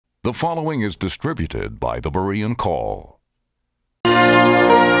The following is distributed by the Berean Call.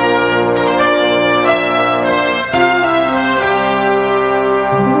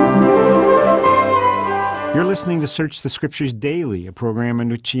 You're listening to Search the Scriptures Daily, a program in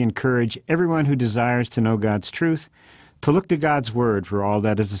which we encourage everyone who desires to know God's truth to look to God's Word for all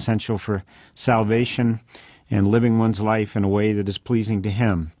that is essential for salvation and living one's life in a way that is pleasing to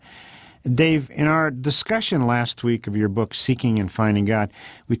Him. Dave, in our discussion last week of your book, Seeking and Finding God,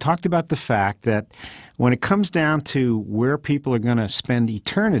 we talked about the fact that when it comes down to where people are going to spend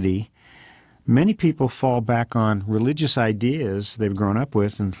eternity, many people fall back on religious ideas they've grown up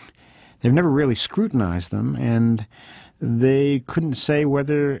with, and they've never really scrutinized them, and they couldn't say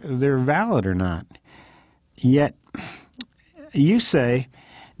whether they're valid or not. Yet, you say,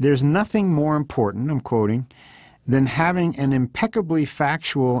 there's nothing more important, I'm quoting, than having an impeccably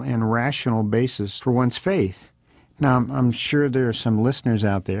factual and rational basis for one's faith. Now, I'm sure there are some listeners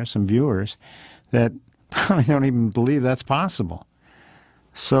out there, some viewers, that don't even believe that's possible.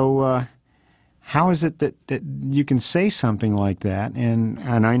 So, how is it that you can say something like that? And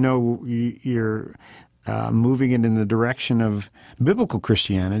I know you're moving it in the direction of biblical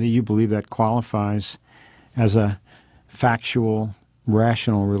Christianity. You believe that qualifies as a factual,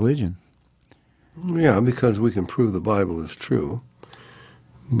 rational religion. Yeah, because we can prove the Bible is true.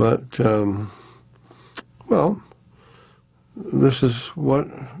 But, well, this is what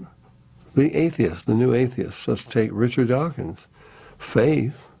the atheists, the new atheists, let's take Richard Dawkins.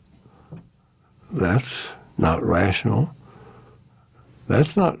 Faith, that's not rational.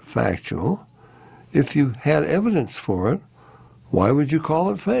 That's not factual. If you had evidence for it, why would you call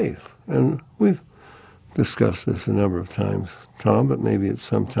it faith? And we've discussed this a number of times, Tom, but maybe it's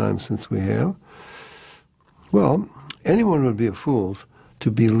some time since we have. Well, anyone would be a fool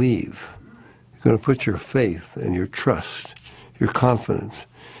to believe. You're going to put your faith and your trust, your confidence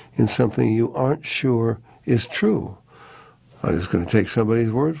in something you aren't sure is true. I'm just going to take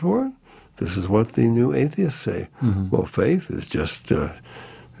somebody's word for it? This is what the new atheists say. Mm-hmm. Well, faith is just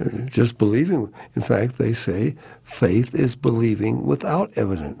believing. In fact, they say faith is believing without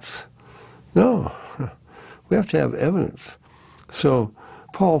evidence. No, we have to have evidence. So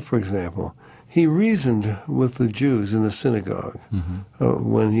Paul, for example, he reasoned with the Jews in the synagogue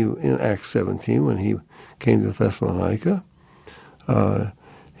when he, in Acts 17, when he came to Thessalonica.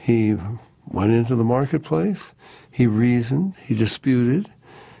 He went into the marketplace. He reasoned. He disputed.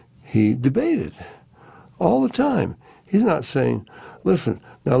 He debated all the time. He's not saying, listen,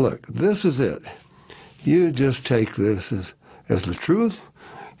 now look, this is it. You just take this as the truth,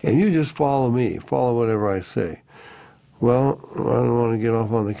 and you just follow me, follow whatever I say. Well, I don't want to get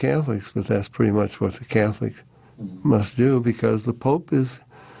off on the Catholics, but that's pretty much what the Catholic must do, because the Pope is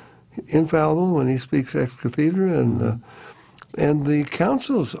infallible when he speaks ex cathedra, and the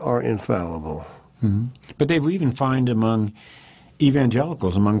councils are infallible. Mm-hmm. But Dave, we even find among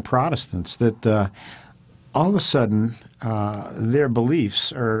evangelicals, among Protestants, that all of a sudden their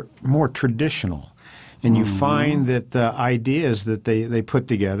beliefs are more traditional. And you find that the ideas that they put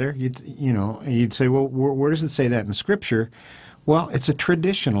together, you'd say, well, where does it say that in Scripture? Well, it's a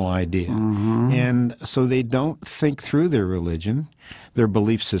traditional idea. And so they don't think through their religion, their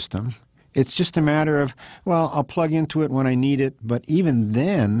belief system. It's just a matter of, well, I'll plug into it when I need it. But even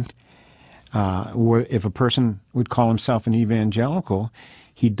then, if a person would call himself an evangelical,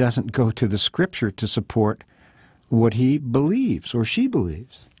 he doesn't go to the Scripture to support what he believes or she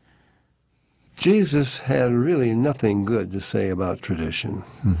believes. Jesus had really nothing good to say about tradition.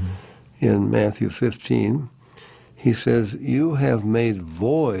 In Matthew 15, he says, you have made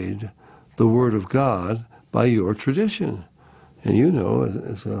void the Word of God by your tradition. And you know,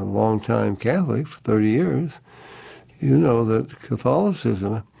 as a long-time Catholic for 30 years, you know that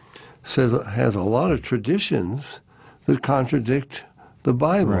Catholicism has a lot of traditions that contradict the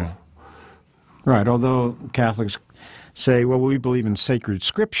Bible. Right. Although Catholics say, well, we believe in sacred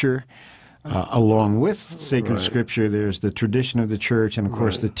Scripture, along with sacred Scripture, there's the tradition of the Church and, of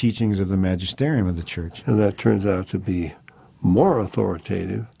course, the teachings of the magisterium of the Church. And that turns out to be more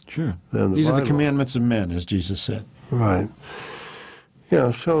authoritative than the Bible. These are the commandments of men, as Jesus said. Right.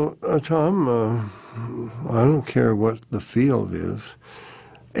 Yeah, so, Tom, I don't care what the field is.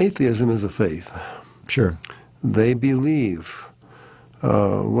 Atheism is a faith. Sure. They believe.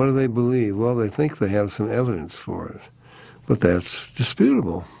 What do they believe? Well, they think they have some evidence for it. But that's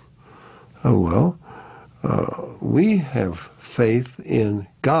disputable. We have faith in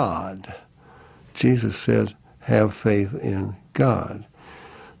God. Jesus said, have faith in God.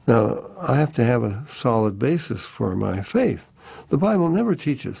 Now, I have to have a solid basis for my faith. The Bible never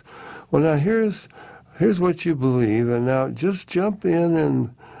teaches, well, now here's what you believe, and now just jump in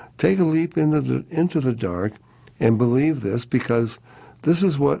and take a leap into the dark and believe this, because this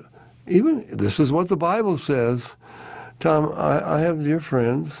is what the Bible says. Tom, I have dear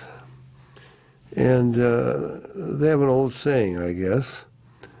friends, and they have an old saying, I guess.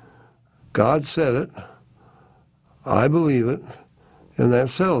 God said it, I believe it, and that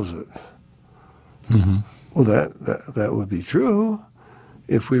settles it. Mm-hmm. Well, that would be true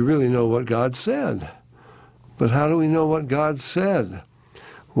if we really know what God said. But how do we know what God said?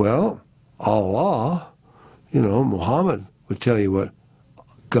 Well, Allah, Muhammad would tell you what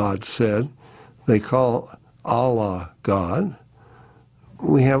God said. They call Allah God.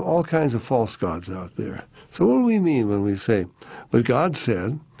 We have all kinds of false gods out there. So what do we mean when we say, but God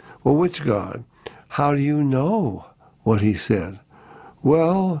said? Well, which God? How do you know what he said?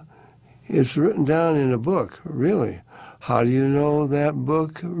 Well, it's written down in a book, really. How do you know that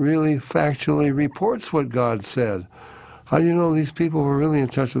book really factually reports what God said? How do you know these people were really in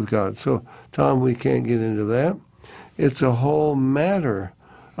touch with God? So, Tom, we can't get into that. It's a whole matter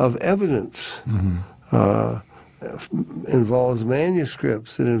of evidence. Mm-hmm. Involves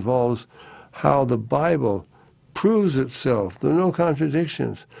manuscripts. It involves how the Bible proves itself. There are no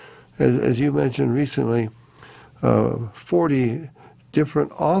contradictions. As you mentioned recently, 40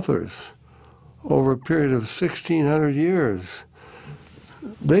 different authors over a period of 1,600 years.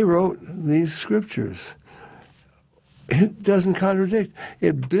 They wrote these scriptures. It doesn't contradict.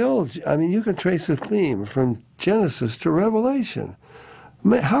 It builds. I mean, you can trace a theme from Genesis to Revelation.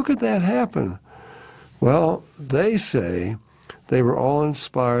 How could that happen? Well, they say they were all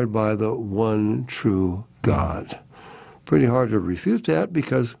inspired by the one true God. Pretty hard to refute that,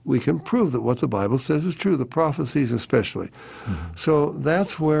 because we can prove that what the Bible says is true, the prophecies especially. Mm-hmm. So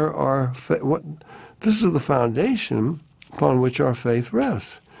that's where this is the foundation upon which our faith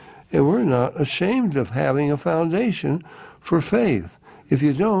rests. And we're not ashamed of having a foundation for faith. If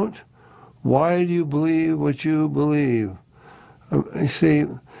you don't, why do you believe what you believe? You see,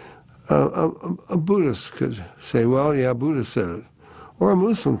 a Buddhist could say, well, yeah, Buddha said it. Or a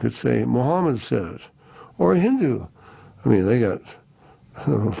Muslim could say, Muhammad said it. Or a Hindu. I mean, they got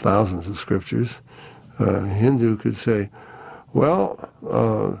thousands of scriptures. A Hindu could say, well,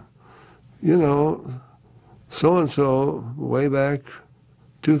 so-and-so, way back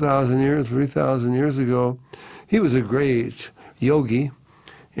 2,000 years, 3,000 years ago, he was a great yogi,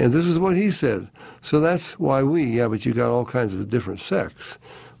 and this is what he said. So that's why but you got all kinds of different sects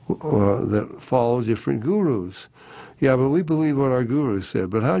that follow different gurus. Yeah, but we believe what our guru said.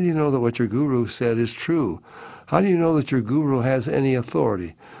 But how do you know that what your guru said is true? How do you know that your guru has any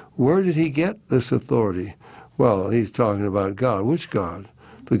authority? Where did he get this authority? Well, he's talking about God. Which God?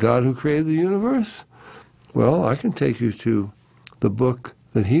 The God who created the universe? Well, I can take you to the book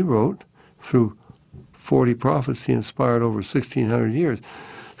that he wrote through 40 prophets he inspired over 1,600 years.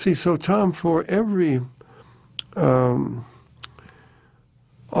 See, so Tom, for every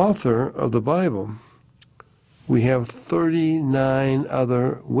author of the Bible, we have 39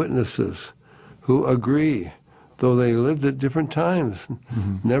 other witnesses who agree, though they lived at different times,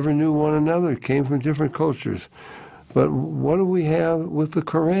 never knew one another, came from different cultures. But what do we have with the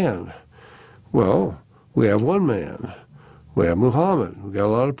Quran? Well, we have one man. We have Muhammad. We've got a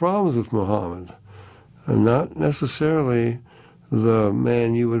lot of problems with Muhammad. And not necessarily the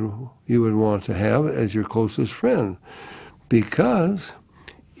man you would want to have as your closest friend, because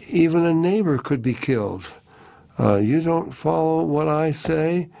even a neighbor could be killed. You don't follow what I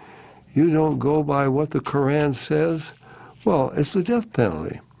say, you don't go by what the Quran says, well, it's the death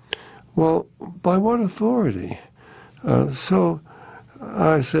penalty. Well, by what authority? So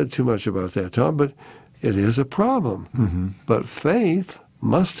I said too much about that, Tom, but it is a problem. Mm-hmm. But faith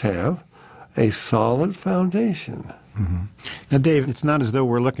must have a solid foundation. Mm-hmm. Now, Dave, it's not as though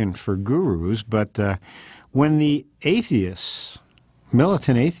we're looking for gurus, but when the atheists,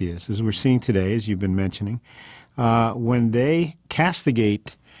 militant atheists, as we're seeing today, as you've been mentioning, when they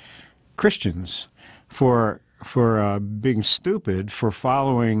castigate Christians for being stupid, for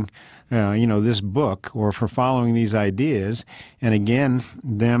following, this book, or for following these ideas, and again,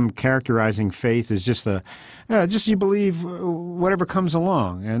 them characterizing faith as just you believe whatever comes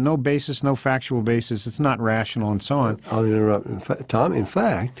along, and no basis, no factual basis, it's not rational, and so on. I'll interrupt. Tom, in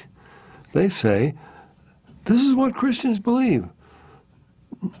fact, they say, this is what Christians believe.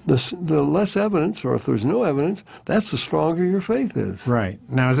 The less evidence, or if there's no evidence, that's the stronger your faith is. Right.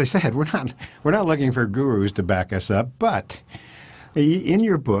 Now, as I said, we're not looking for gurus to back us up, but in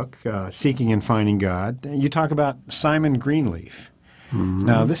your book, Seeking and Finding God, you talk about Simon Greenleaf. Mm-hmm.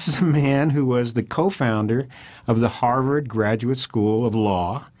 Now, this is a man who was the co-founder of the Harvard Graduate School of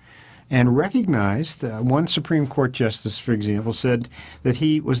Law, and recognized, one Supreme Court justice, for example, said that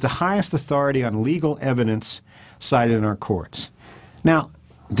he was the highest authority on legal evidence cited in our courts. Now,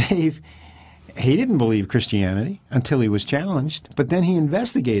 Dave, he didn't believe Christianity until he was challenged, but then he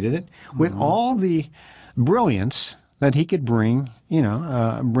investigated it with all the brilliance that he could bring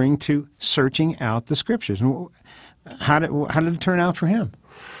to searching out the Scriptures. How did it turn out for him?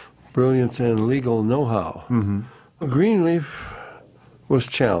 Brilliance and legal know-how. Greenleaf was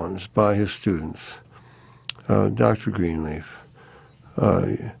challenged by his students. Dr. Greenleaf,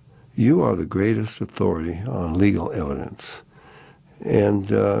 you are the greatest authority on legal evidence and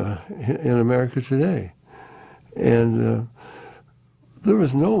in America today. And there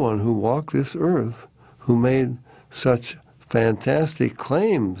was no one who walked this earth who made such fantastic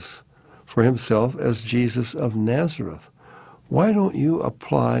claims for himself as Jesus of Nazareth. Why don't you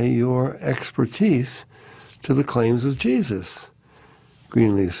apply your expertise to the claims of Jesus?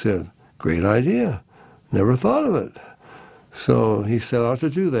 Greenleaf said, great idea. Never thought of it. So he set out to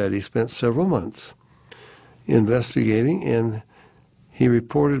do that. He spent several months investigating, and he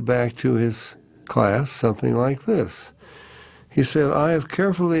reported back to his class something like this. He said, I have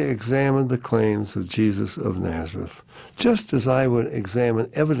carefully examined the claims of Jesus of Nazareth, just as I would examine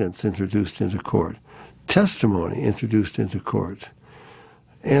evidence introduced into court, testimony introduced into court.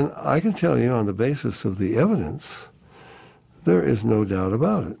 And I can tell you on the basis of the evidence, there is no doubt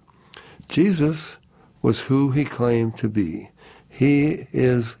about it. Jesus was who he claimed to be. He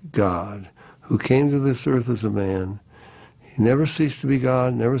is God, who came to this earth as a man. He never ceased to be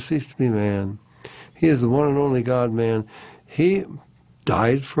God, never ceased to be man. He is the one and only God-man. He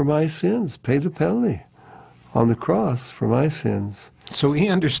died for my sins, paid the penalty on the cross for my sins. So he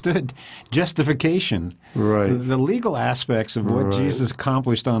understood justification. Right. The legal aspects of what Jesus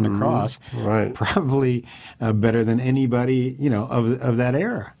accomplished on the cross, probably better than anybody, of that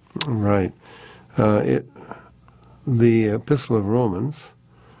era. Right. The Epistle of Romans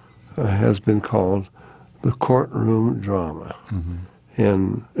has been called the courtroom drama.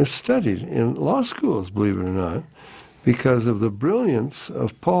 And it's studied in law schools, believe it or not, because of the brilliance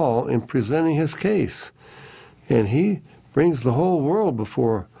of Paul in presenting his case. And he brings the whole world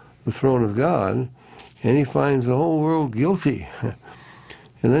before the throne of God, and he finds the whole world guilty.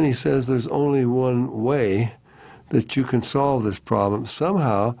 And then he says there's only one way that you can solve this problem.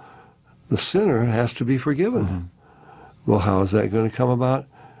 Somehow the sinner has to be forgiven. Well, how is that going to come about?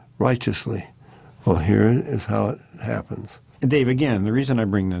 Righteously. Well, here is how it happens. Dave, again, the reason I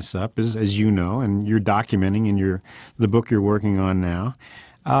bring this up is, as you know, and you're documenting in the book you're working on now,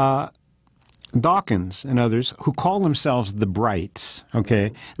 Dawkins and others who call themselves the Brights,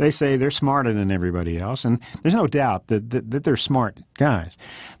 okay, they say they're smarter than everybody else, and there's no doubt that they're smart guys.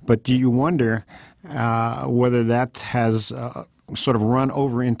 But you wonder whether that has sort of run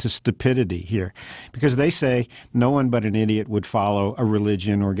over into stupidity here, because they say no one but an idiot would follow a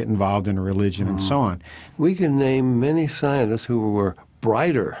religion or get involved in a religion and so on. We can name many scientists who were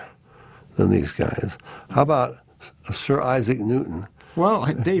brighter than these guys. How about Sir Isaac Newton? Well,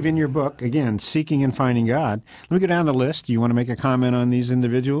 Dave, in your book, again, Seeking and Finding God, let me go down the list. Do you want to make a comment on these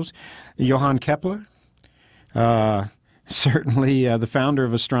individuals? Johann Kepler, certainly the founder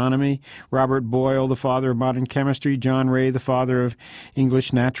of astronomy. Robert Boyle, the father of modern chemistry. John Ray, the father of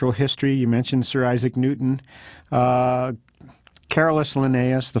English natural history. You mentioned Sir Isaac Newton. Carolus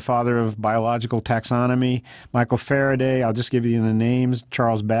Linnaeus, the father of biological taxonomy. Michael Faraday, I'll just give you the names.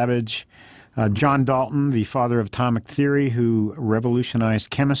 Charles Babbage. John Dalton, the father of atomic theory, who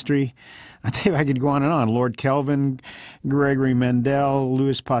revolutionized chemistry. I tell you, I could go on and on. Lord Kelvin, Gregory Mendel,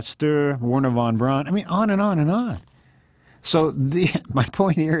 Louis Pasteur, Werner von Braun. I mean, on and on and on. So my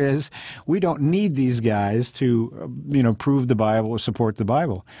point here is we don't need these guys to, prove the Bible or support the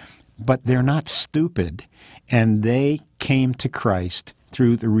Bible. But they're not stupid, and they came to Christ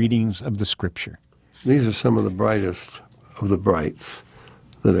through the readings of the Scripture. These are some of the brightest of the brights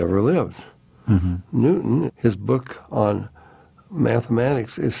that ever lived. Newton, his book on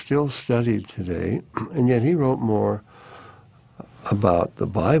mathematics is still studied today, and yet he wrote more about the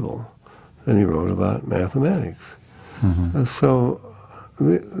Bible than he wrote about mathematics. So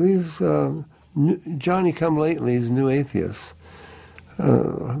these Johnny-come-latelys, new atheists,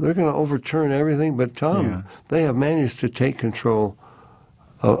 they're going to overturn everything but Tom. They have managed to take control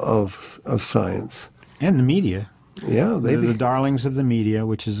of science. And the media. Yeah, they're the darlings of the media,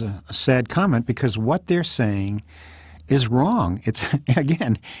 which is a sad comment because what they're saying is wrong.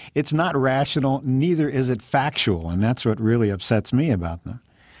 It's not rational, neither is it factual, and that's what really upsets me about them.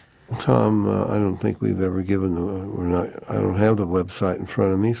 Tom, I don't think we've ever given them. I don't have the website in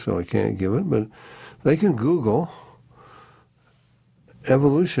front of me, so I can't give it. But they can Google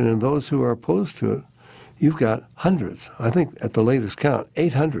evolution and those who are opposed to it, you've got hundreds. I think at the latest count,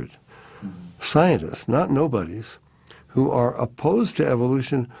 800 scientists, not nobodies, who are opposed to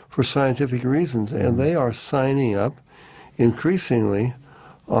evolution for scientific reasons, and they are signing up increasingly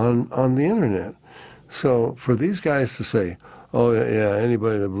on the internet. So for these guys to say, oh, yeah,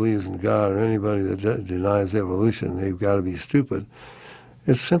 anybody that believes in God or anybody that denies evolution, they've got to be stupid,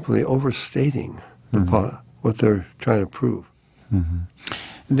 it's simply overstating what they're trying to prove.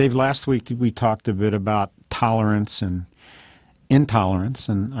 Dave, last week we talked a bit about tolerance and intolerance,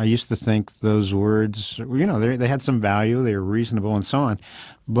 and I used to think those words, you know, they had some value, they were reasonable and so on,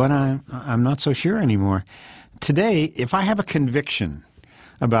 but I'm not so sure anymore. Today, if I have a conviction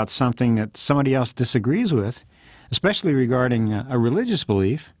about something that somebody else disagrees with, especially regarding a religious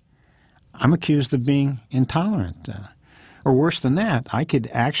belief, I'm accused of being intolerant. Or worse than that, I could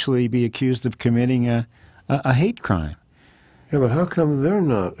actually be accused of committing a hate crime. Yeah, but how come they're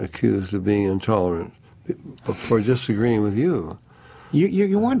not accused of being intolerant for disagreeing with you?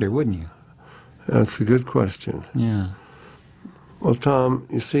 You wonder, wouldn't you? That's a good question. Yeah. Well, Tom,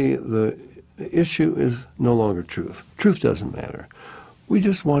 you see, the issue is no longer truth. Truth doesn't matter. We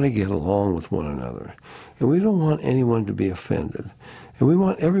just want to get along with one another. And we don't want anyone to be offended. And we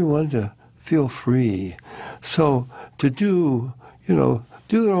want everyone to feel free. So to do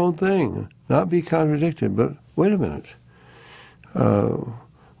their own thing, not be contradicted. But wait a minute.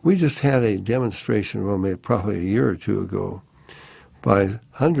 We just had a demonstration, well, maybe probably a year or two ago, by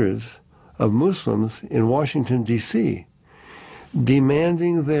hundreds of Muslims in Washington, D.C.,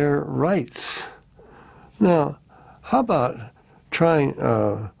 demanding their rights. Now, how about trying,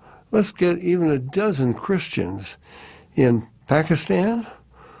 let's get even a dozen Christians in Pakistan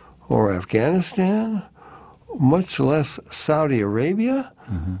or Afghanistan, much less Saudi Arabia,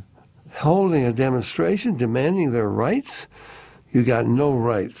 holding a demonstration, demanding their rights. You got no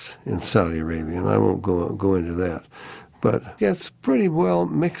rights in Saudi Arabia, and I won't go into that. But it gets pretty well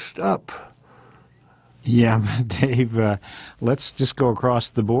mixed up. Yeah, Dave, let's just go across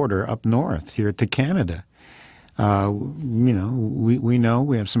the border up north here to Canada. We know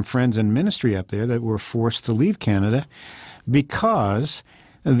we have some friends in ministry up there that were forced to leave Canada because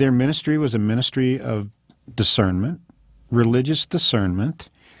their ministry was a ministry of discernment, religious discernment,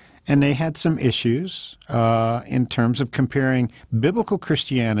 and they had some issues in terms of comparing biblical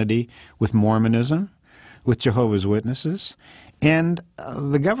Christianity with Mormonism, with Jehovah's Witnesses, and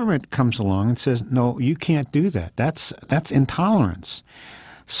the government comes along and says, no, you can't do that. That's intolerance.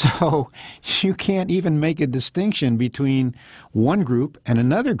 So you can't even make a distinction between one group and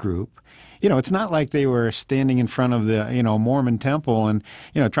another group. You know, it's not like they were standing in front of the, Mormon temple and,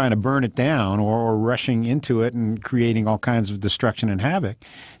 trying to burn it down or rushing into it and creating all kinds of destruction and havoc.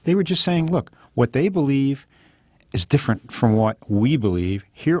 They were just saying, look, what they believe is different from what we believe.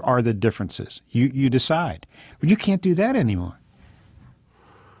 Here are the differences. You decide. But you can't do that anymore.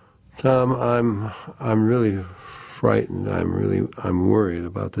 Tom, I'm really frightened. I'm worried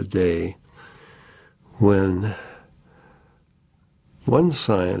about the day when one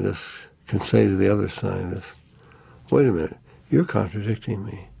scientist can say to the other scientist, wait a minute, you're contradicting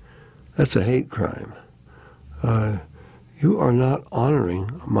me. That's a hate crime. You are not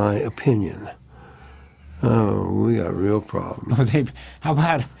honoring my opinion. Oh, we got real problems. Oh, Dave, how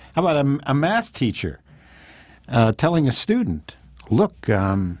about a math teacher telling a student, look,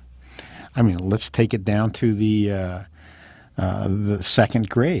 let's take it down to the second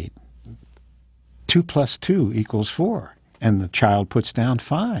grade. 2 + 2 = 4, and the child puts down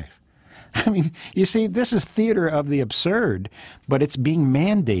 5. You see, this is theater of the absurd, but it's being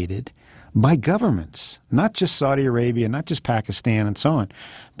mandated by governments, not just Saudi Arabia, not just Pakistan and so on,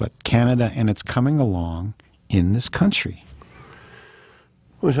 but Canada, and it's coming along in this country.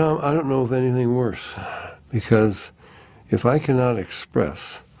 Well, Tom, I don't know of anything worse, because if I cannot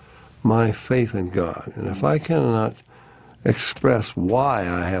express my faith in God, and if I cannot express why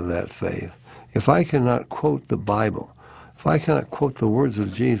I have that faith, if I cannot quote the Bible, if I cannot quote the words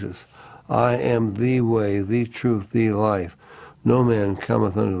of Jesus, I am the way, the truth, the life. No man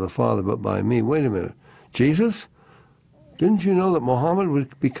cometh unto the Father but by me. Wait a minute. Jesus? Didn't you know that Muhammad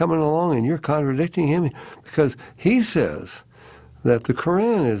would be coming along and you're contradicting him? Because he says that the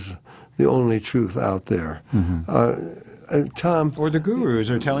Quran is the only truth out there. Tom... Or the gurus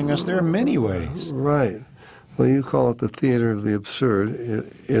are telling us there are many ways. Right. Well, you call it the theater of the absurd.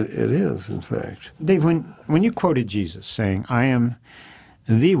 It is, in fact. Dave, when you quoted Jesus saying, I am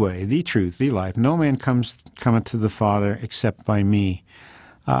the way, the truth, the life, no man cometh to the Father except by me,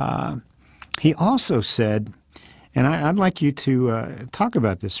 he also said, And I'd like you to talk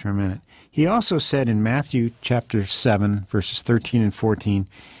about this for a minute. He also said in Matthew chapter 7, verses 13 and 14,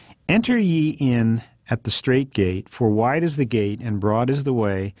 "Enter ye in at the strait gate, for wide is the gate, and broad is the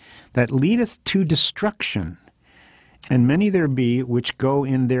way that leadeth to destruction, and many there be which go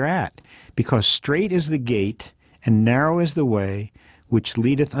in thereat. Because strait is the gate, and narrow is the way which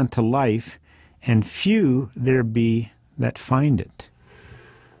leadeth unto life, and few there be that find it."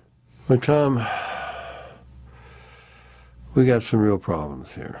 Well, Tom, we got some real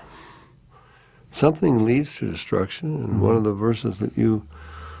problems here. Something leads to destruction, and one of the verses that you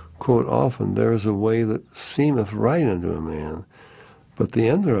quote often, "There is a way that seemeth right unto a man, but the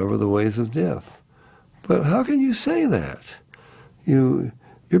end thereof are the ways of death." But how can you say that? You're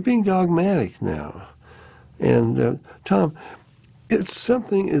being dogmatic now. And Tom, it's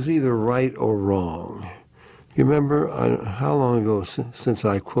something is either right or wrong. You remember how long ago since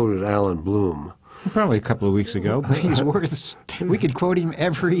I quoted Alan Bloom? Probably a couple of weeks ago, but he's worth. We could quote him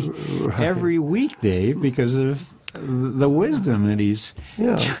every week, Dave, because of the wisdom that he's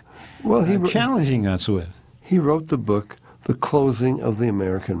challenging us with. He wrote the book, "The Closing of the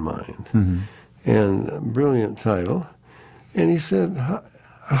American Mind," and a brilliant title. And he said,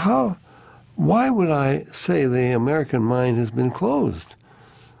 why would I say the American mind has been closed?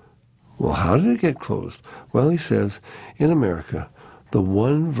 Well, how did it get closed? Well, he says, in America, the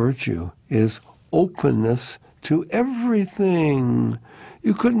one virtue is openness to everything.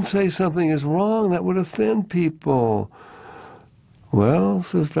 You couldn't say something is wrong. That would offend people. Well,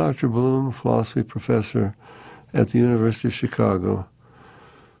 says Dr. Bloom, philosophy professor at the University of Chicago,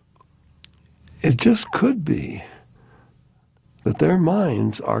 it just could be that their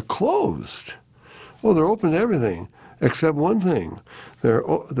minds are closed. Well, they're open to everything except one thing.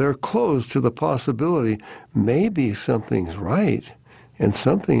 They're closed to the possibility maybe something's right and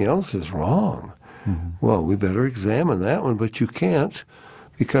something else is wrong. Well, we better examine that one, but you can't,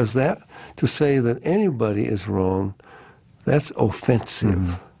 because to say that anybody is wrong, that's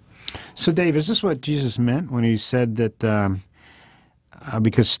offensive. So, Dave, is this what Jesus meant when he said that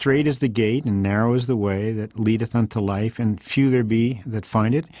because strait is the gate and narrow is the way that leadeth unto life, and few there be that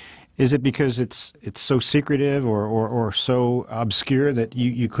find it? Is it because it's so secretive or so obscure that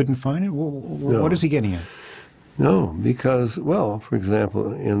you couldn't find it? What is he getting at? No, because, well, for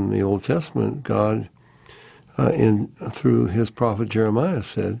example, in the Old Testament, God, through his prophet Jeremiah,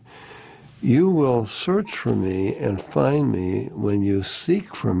 said, "You will search for me and find me when you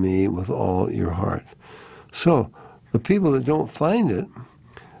seek for me with all your heart." So the people that don't find it,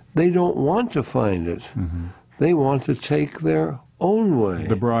 they don't want to find it. They want to take their own way.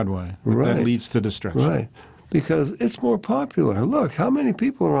 The broad way. Right. That leads to destruction. Right. Because it's more popular. Look, how many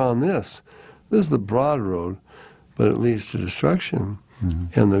people are on this? This is the broad road, but it leads to destruction.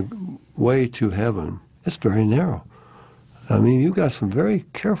 And the way to heaven is very narrow. I mean, you've got some very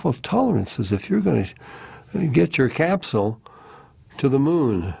careful tolerances. If you're going to get your capsule to the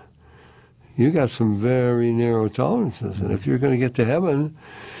moon, you got some very narrow tolerances. And if you're going to get to heaven,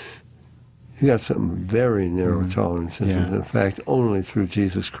 you got some very narrow tolerances. And in fact, only through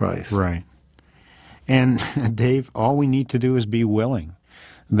Jesus Christ. Right. And Dave, all we need to do is be willing.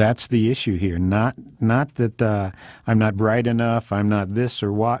 That's the issue here. Not that I'm not bright enough, I'm not this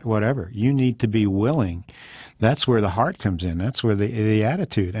or whatever. You need to be willing. That's where the heart comes in. That's where the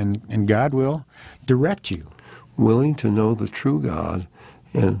attitude. And God will direct you. Willing to know the true God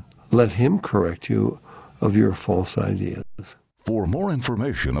and let him correct you of your false ideas. For more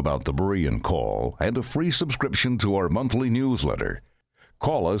information about the Berean Call and a free subscription to our monthly newsletter,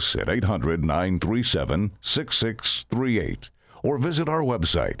 call us at 800-937-6638 or visit our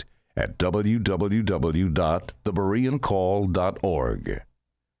website at www.thebereancall.org.